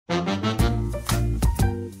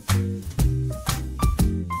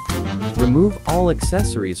Remove all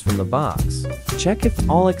accessories from the box. Check if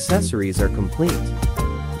all accessories are complete.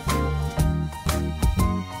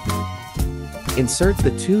 Insert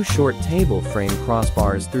the two short table frame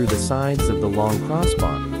crossbars through the sides of the long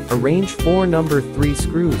crossbar. Arrange 4 number 3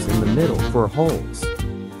 screws in the middle for holes.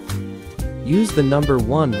 Use the number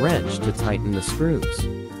 1 wrench to tighten the screws.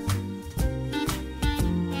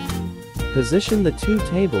 Position the 2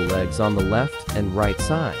 table legs on the left and right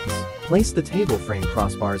sides. Place the table frame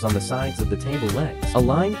crossbars on the sides of the table legs.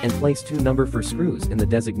 Align and place 2 number 4 screws in the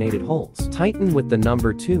designated holes. Tighten with the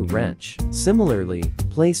number 2 wrench. Similarly,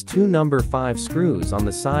 place 2 number 5 screws on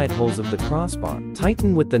the side holes of the crossbar.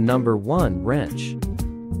 Tighten with the number 1 wrench.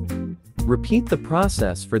 Repeat the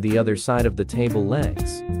process for the other side of the table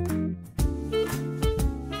legs.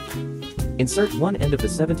 Insert one end of the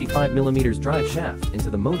 75mm drive shaft into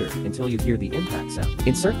the motor until you hear the impact sound.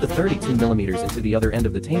 Insert the 32mm into the other end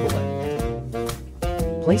of the table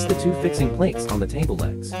leg. Place the 2 fixing plates on the table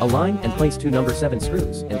legs. Align and place 2 number 7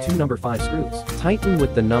 screws and 2 number 5 screws. Tighten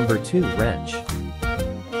with the number 2 wrench.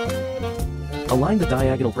 Align the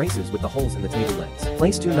diagonal braces with the holes in the table legs.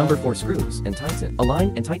 Place 2 number 4 screws and tighten.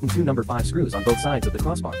 Align and tighten 2 number 5 screws on both sides of the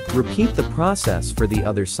crossbar. Repeat the process for the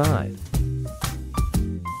other side.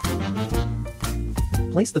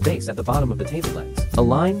 Place the base at the bottom of the table legs.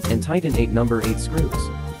 Align and tighten 8 number 8 screws.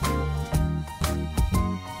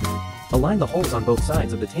 Align the holes on both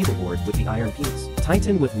sides of the table board with the iron piece.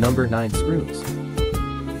 Tighten with number 9 screws.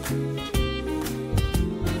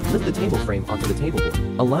 Lift the table frame onto the table board.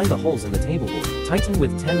 Align the holes in the table board. Tighten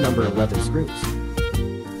with 10 number 11 screws.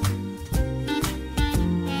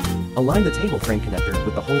 Align the table frame connector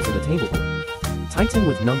with the holes in the table board. Tighten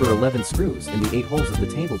with number 11 screws in the 8 holes of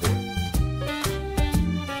the table board.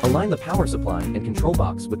 Align the power supply and control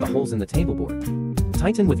box with the holes in the table board.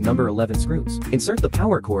 Tighten with number 11 screws. Insert the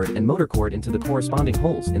power cord and motor cord into the corresponding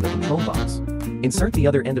holes in the control box. Insert the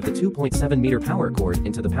other end of the 2.7 meter power cord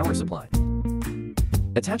into the power supply.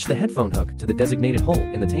 Attach the headphone hook to the designated hole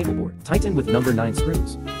in the table board. Tighten with number 9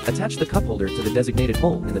 screws. Attach the cup holder to the designated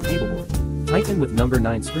hole in the table board. Tighten with number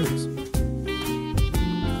 9 screws.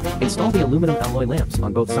 Install the aluminum alloy lamps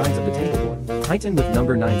on both sides of the table board. Tighten with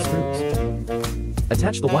number 9 screws.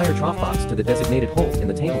 Attach the wire trough box to the designated hole in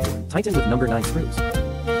the table board. Tighten with number 9 screws.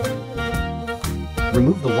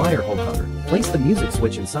 Remove the wire hole cover. Place the music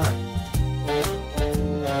switch inside.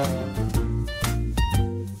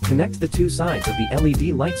 Connect the 2 sides of the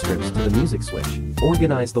LED light strips to the music switch.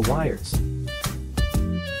 Organize the wires.